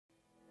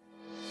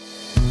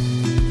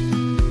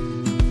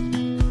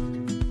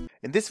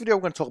In this video,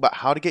 we're going to talk about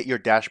how to get your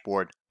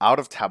dashboard out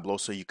of Tableau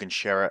so you can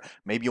share it.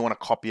 Maybe you want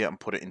to copy it and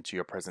put it into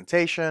your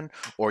presentation,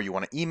 or you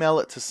want to email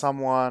it to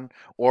someone,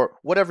 or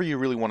whatever you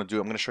really want to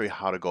do. I'm going to show you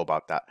how to go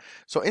about that.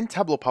 So in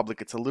Tableau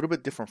Public, it's a little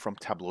bit different from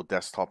Tableau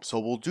Desktop. So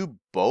we'll do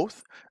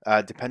both,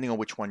 depending on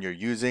which one you're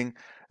using.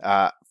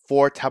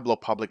 For Tableau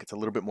Public, it's a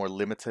little bit more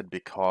limited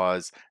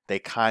because they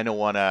kind of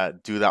want to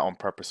do that on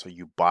purpose so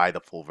you buy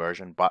the full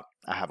version, but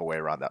I have a way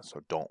around that,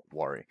 so don't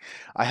worry.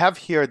 I have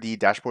here the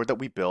dashboard that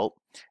we built,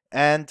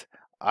 and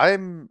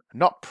I'm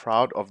not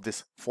proud of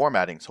this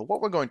formatting. So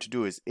what we're going to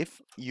do is,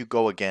 if you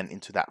go again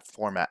into that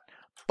format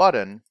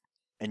button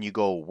and you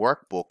go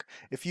workbook,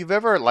 if you've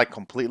ever like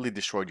completely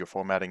destroyed your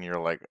formatting and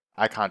you're like,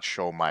 I can't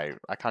show my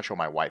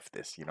wife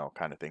this,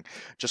 kind of thing,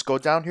 just go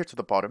down here to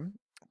the bottom,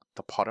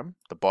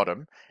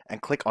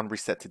 and click on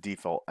reset to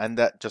default, and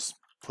that just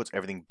puts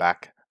everything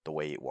back the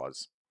way it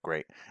was.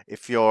 Great.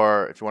 If you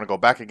want to go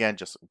back again,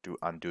 just do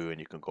undo and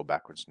you can go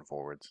backwards and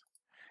forwards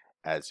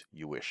as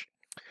you wish.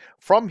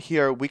 From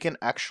here, we can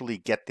actually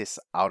get this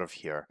out of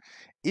here.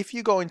 If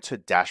you go into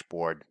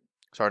dashboard,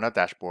 sorry, not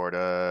dashboard,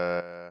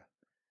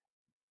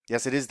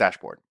 yes, it is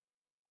dashboard.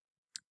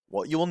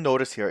 What you will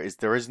notice here is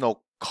there is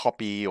no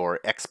copy or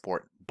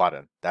export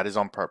button. That is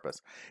on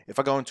purpose. If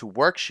I go into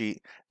worksheet,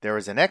 there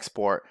is an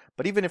export,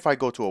 but even if I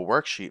go to a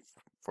worksheet,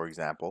 for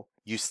example,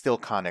 you still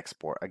can't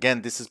export.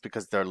 Again, this is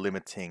because they're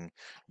limiting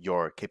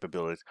your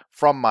capabilities.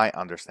 From my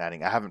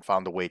understanding, I haven't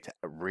found a way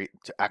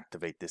to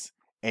activate this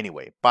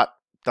anyway, but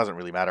doesn't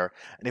really matter.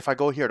 And if I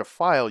go here to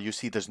file, you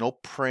see there's no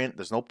print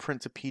to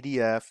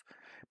PDF,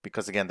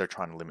 because again, they're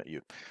trying to limit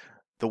you.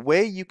 The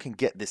way you can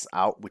get this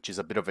out, which is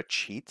a bit of a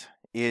cheat,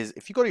 is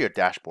if you go to your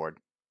dashboard,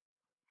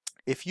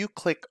 if you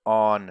click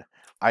on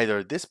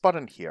either this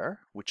button here,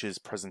 which is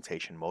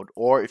presentation mode,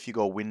 or if you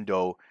go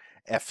window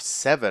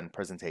F7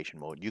 presentation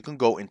mode, you can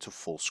go into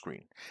full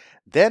screen.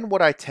 Then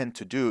what I tend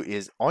to do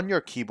is on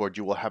your keyboard,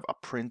 you will have a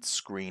print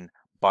screen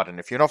button.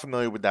 If you're not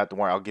familiar with that, don't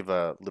worry, I'll give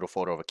a little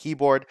photo of a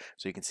keyboard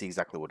so you can see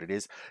exactly what it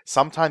is.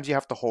 Sometimes you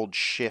have to hold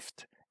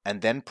shift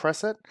and then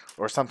press it,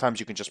 or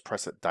sometimes you can just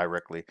press it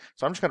directly.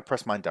 So I'm just going to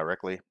press mine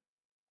directly,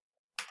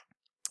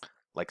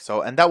 like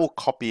so, and that will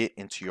copy it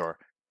into your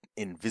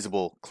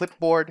invisible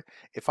clipboard.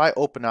 If I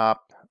open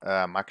up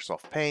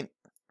Microsoft Paint,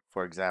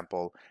 for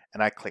example,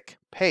 and I click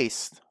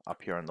paste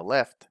up here on the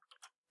left,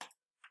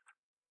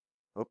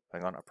 oh,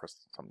 hang on, I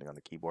pressed something on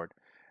the keyboard.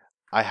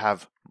 I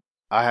have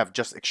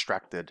just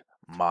extracted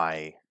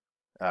my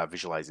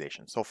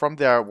visualization. So from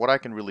there, what I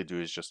can really do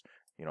is just,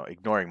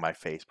 ignoring my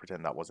face,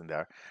 pretend that wasn't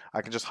there.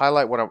 I can just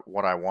highlight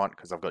what I want,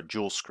 because I've got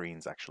dual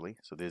screens actually.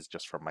 So this is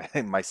just from my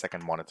my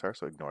second monitor,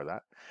 so ignore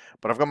that.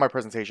 But I've got my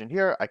presentation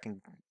here. I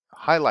can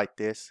highlight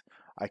this.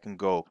 I can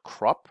go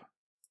crop,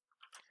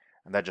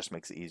 and that just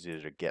makes it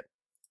easier to get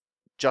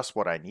just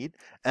what I need.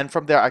 And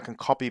from there, I can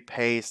copy,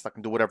 paste, I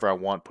can do whatever I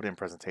want, put in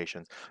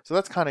presentations. So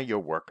that's kind of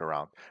your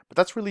workaround. But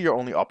that's really your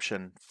only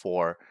option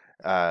for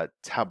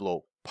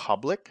Tableau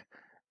Public,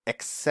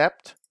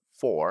 except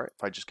for,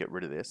 if I just get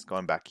rid of this,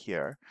 going back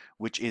here,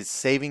 which is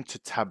saving to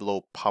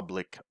Tableau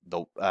Public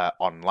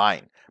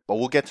online. But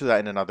we'll get to that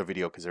in another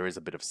video because there is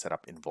a bit of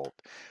setup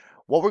involved.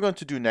 What we're going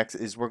to do next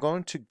is we're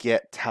going to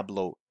get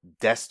Tableau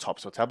Desktop.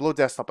 So Tableau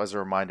Desktop, as a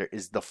reminder,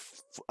 is the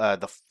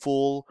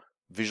full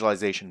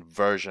visualization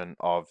version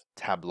of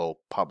Tableau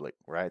Public,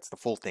 right? It's the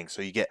full thing,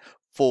 so you get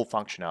full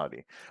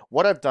functionality.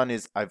 What I've done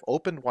is I've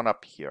opened one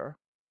up here,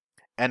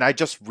 and I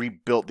just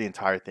rebuilt the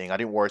entire thing. I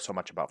didn't worry so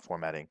much about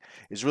formatting.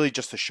 It's really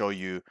just to show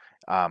you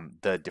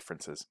the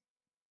differences.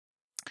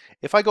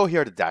 If I go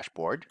here to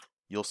dashboard,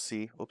 you'll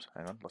see, oops,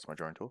 hang on, lost my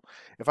drawing tool.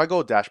 If I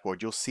go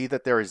dashboard, you'll see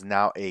that there is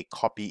now a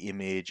copy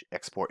image,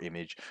 export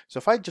image. So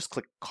if I just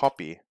click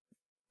copy,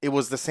 it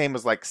was the same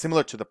as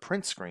similar to the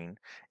print screen.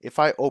 If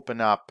I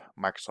open up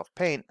Microsoft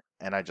Paint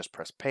and I just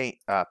press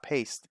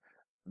paste,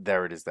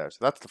 there it is there. So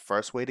that's the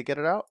first way to get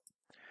it out.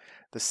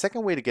 The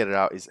second way to get it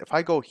out is if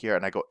I go here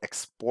and I go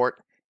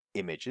export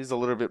image. It's a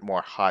little bit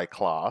more high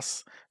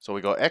class. So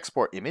we go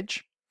export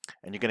image,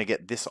 and you're going to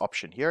get this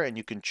option here, and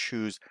you can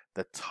choose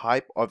the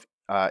type of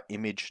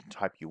image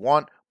type you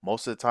want.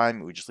 Most of the time,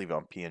 we just leave it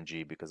on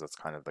PNG because that's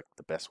kind of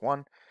the best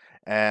one.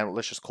 And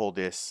let's just call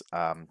this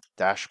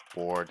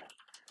dashboard.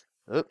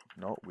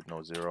 No, with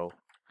no zero.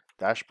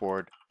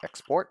 Dashboard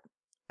export,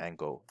 and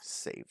go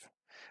save.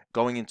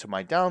 Going into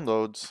my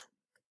downloads,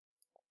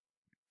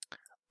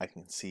 I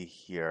can see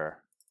here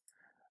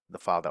the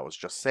file that was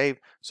just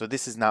saved. So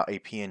this is now a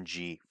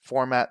PNG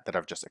format that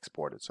I've just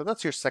exported. So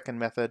that's your second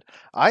method.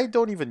 I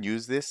don't even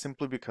use this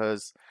simply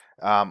because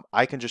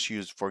I can just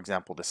use, for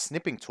example, the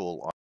snipping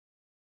tool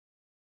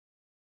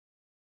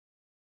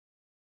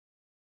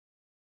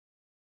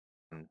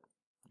on,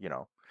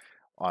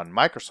 on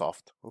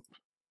Microsoft. Oops.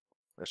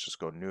 Let's just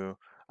go new.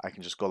 I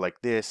can just go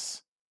like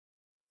this,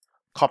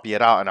 copy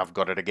it out, and I've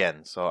got it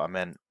again. So I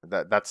mean,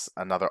 that's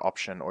another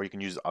option, or you can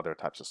use other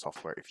types of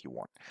software if you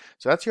want.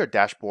 So that's your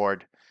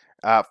dashboard.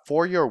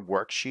 For your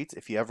worksheets,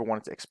 if you ever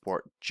wanted to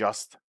export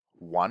just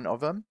one of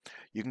them,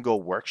 you can go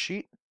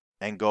worksheet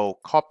and go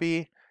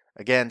copy.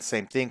 Again,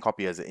 same thing,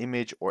 copy as an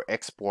image, or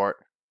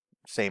export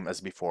same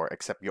as before,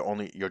 except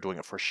you're doing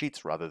it for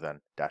sheets rather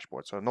than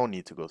dashboard. So no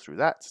need to go through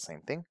that. It's the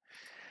same thing.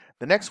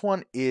 The next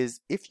one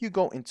is if you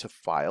go into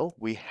File,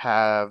 we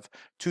have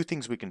two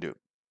things we can do.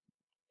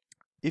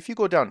 If you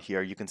go down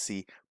here, you can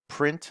see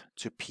Print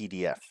to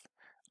PDF.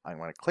 I'm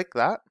going to click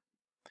that,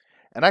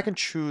 and I can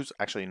choose,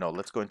 actually no,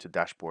 let's go into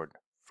Dashboard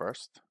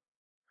first.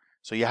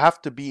 So you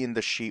have to be in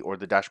the sheet or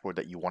the dashboard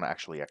that you want to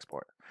actually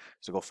export.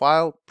 So go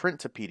File, Print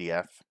to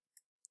PDF.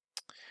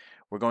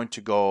 We're going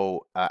to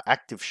go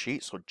Active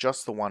Sheet, so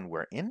just the one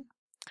we're in.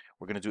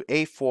 We're going to do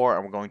A4,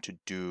 and we're going to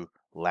do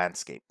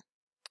Landscape.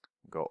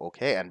 Go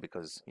OK, and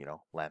because, you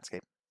know,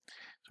 Landscape.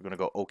 So we're going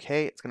to go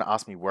OK. It's going to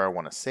ask me where I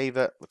want to save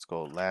it. Let's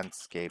go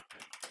Landscape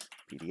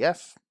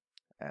PDF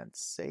and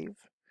save.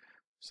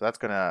 So that's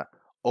going to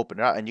open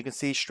it up, and you can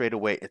see straight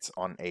away it's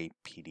on a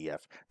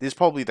PDF. This is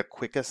probably the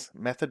quickest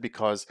method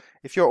because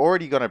if you're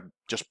already going to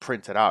just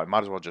print it out, you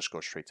might as well just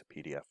go straight to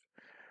PDF.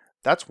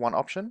 That's one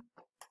option.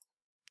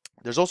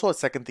 There's also a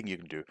second thing you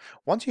can do.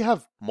 Once you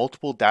have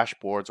multiple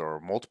dashboards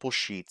or multiple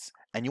sheets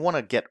and you want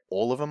to get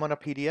all of them on a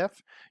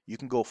PDF, you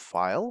can go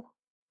File,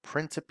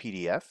 Print to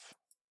PDF,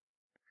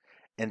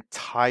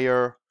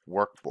 Entire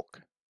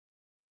Workbook.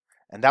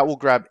 And that will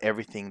grab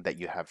everything that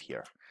you have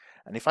here.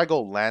 And if I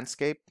go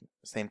Landscape,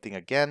 same thing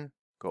again,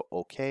 go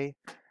OK.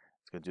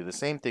 It's going to do the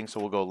same thing. So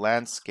we'll go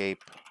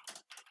Landscape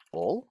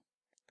All,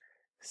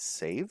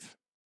 Save.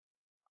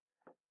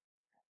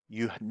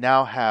 You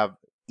now have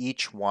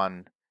each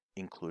one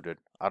included.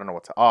 I don't know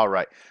what to, all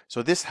right.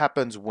 So this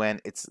happens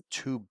when it's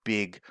too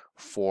big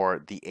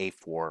for the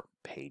A4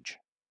 page.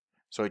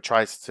 So it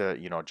tries to,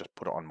 you know, just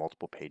put it on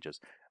multiple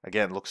pages.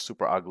 Again, it looks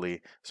super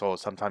ugly. So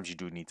sometimes you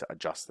do need to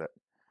adjust it.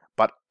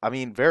 But I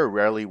mean, very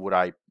rarely would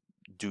I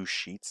do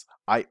sheets.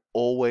 I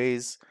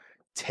always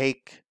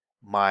take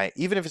my,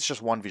 even if it's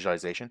just one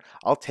visualization,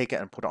 I'll take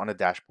it and put it on a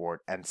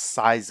dashboard and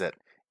size it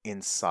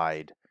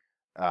inside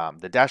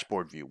the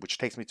dashboard view, which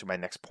takes me to my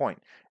next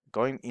point.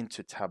 Going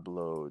into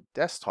Tableau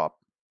Desktop,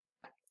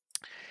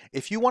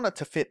 if you want it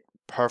to fit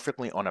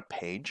perfectly on a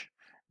page,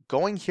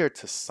 going here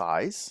to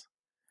size,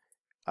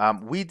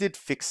 we did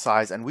fixed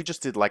size and we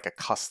just did like a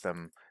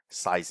custom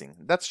sizing.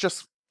 That's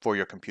just for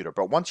your computer.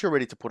 But once you're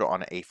ready to put it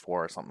on an A4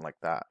 or something like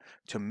that,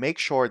 to make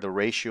sure the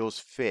ratios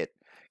fit,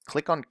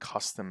 click on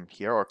custom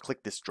here or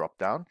click this drop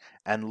down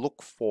and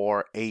look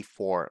for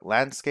A4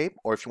 landscape,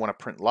 or if you want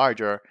to print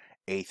larger,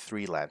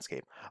 A3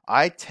 landscape.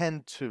 I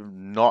tend to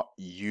not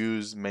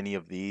use many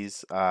of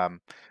these.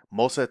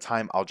 Most of the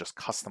time I'll just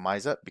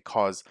customize it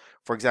because,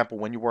 for example,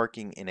 when you're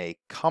working in a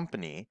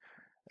company,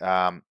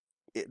 the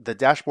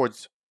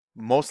dashboards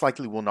most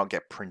likely will not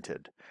get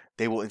printed.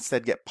 They will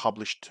instead get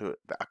published to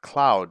a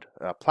cloud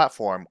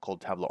platform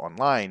called Tableau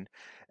Online.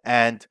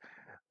 And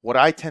what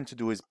I tend to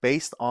do is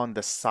based on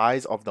the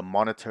size of the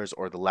monitors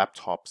or the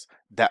laptops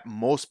that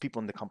most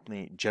people in the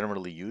company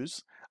generally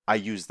use, I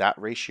use that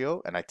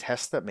ratio and I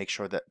test it, make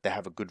sure that they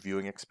have a good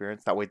viewing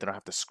experience. That way they don't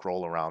have to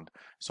scroll around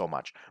so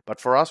much. But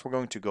for us, we're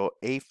going to go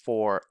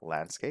A4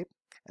 landscape,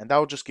 and that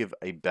will just give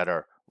a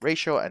better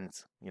ratio and,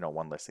 you know,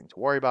 one less thing to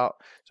worry about.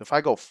 So if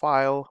I go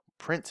File,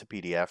 Print to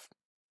PDF,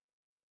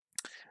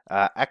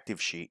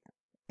 Active Sheet,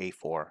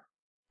 A4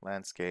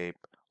 landscape,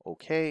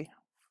 OK.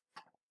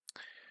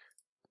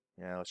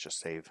 Yeah, let's just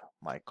save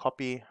my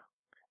copy,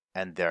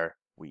 and there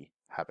we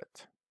have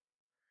it.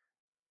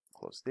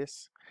 Close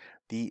this.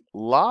 The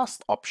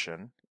last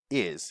option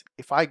is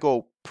if I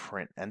go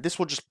print, and this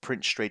will just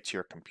print straight to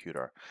your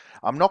computer.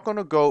 I'm not going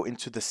to go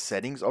into the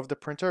settings of the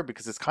printer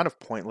because it's kind of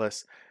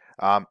pointless.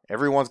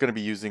 Everyone's going to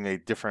be using a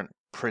different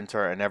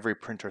printer and every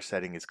printer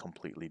setting is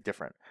completely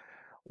different.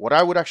 What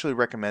I would actually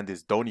recommend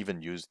is don't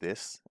even use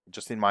this,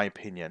 just in my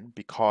opinion,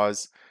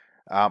 because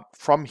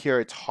from here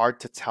it's hard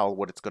to tell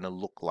what it's going to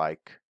look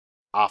like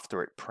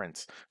after it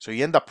prints. So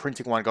you end up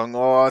printing one going,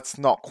 oh, it's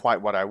not quite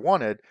what I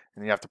wanted,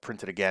 and you have to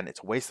print it again.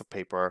 It's a waste of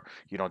paper.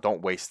 You know,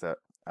 don't waste it.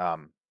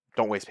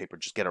 Don't waste paper,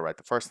 just get it right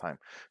the first time.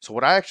 So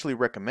what I actually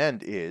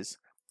recommend is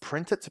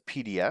print it to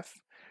PDF,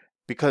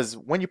 because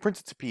when you print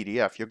it to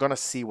PDF, you're gonna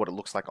see what it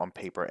looks like on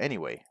paper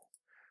anyway.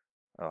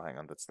 Oh, hang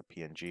on, that's the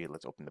PNG.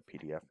 Let's open the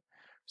PDF.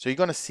 So you're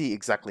gonna see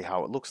exactly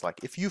how it looks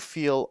like. If you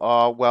feel,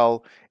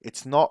 well,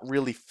 it's not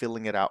really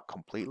filling it out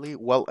completely,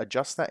 well,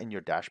 adjust that in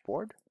your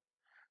dashboard.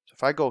 So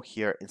if I go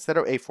here, instead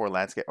of A4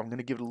 landscape, I'm going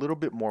to give it a little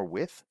bit more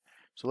width.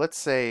 So let's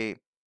say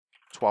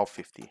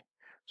 1250.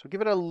 So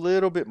give it a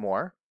little bit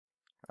more.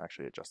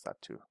 Actually adjust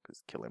that too, because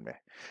it's killing me.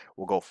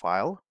 We'll go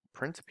File,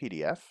 Print to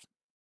PDF.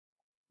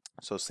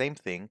 So same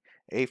thing,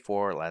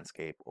 A4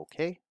 landscape,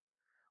 OK.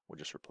 We'll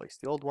just replace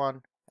the old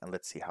one, and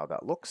let's see how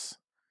that looks.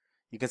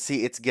 You can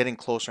see it's getting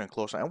closer and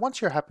closer. And once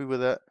you're happy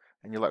with it,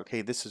 and you're like,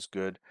 okay, this is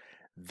good,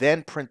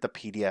 then print the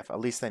PDF. At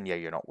least then, yeah,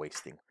 you're not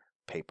wasting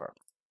paper.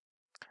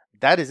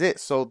 That is it.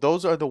 So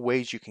those are the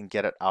ways you can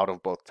get it out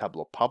of both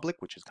Tableau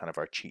Public, which is kind of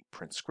our cheap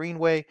print screen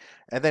way.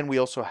 And then we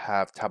also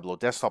have Tableau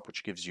Desktop,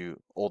 which gives you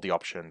all the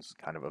options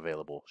kind of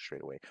available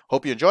straight away.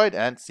 Hope you enjoyed,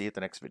 and see you at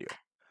the next video.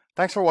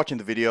 Thanks for watching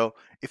the video.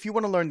 If you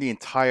want to learn the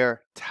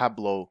entire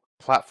Tableau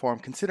platform,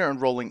 consider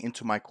enrolling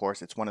into my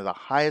course. It's one of the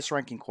highest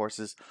ranking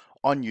courses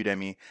on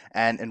Udemy,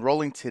 and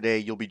enrolling today,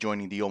 you'll be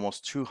joining the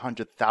almost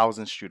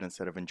 200,000 students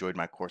that have enjoyed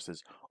my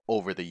courses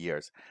over the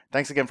years.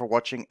 Thanks again for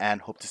watching,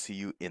 and hope to see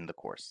you in the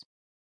course.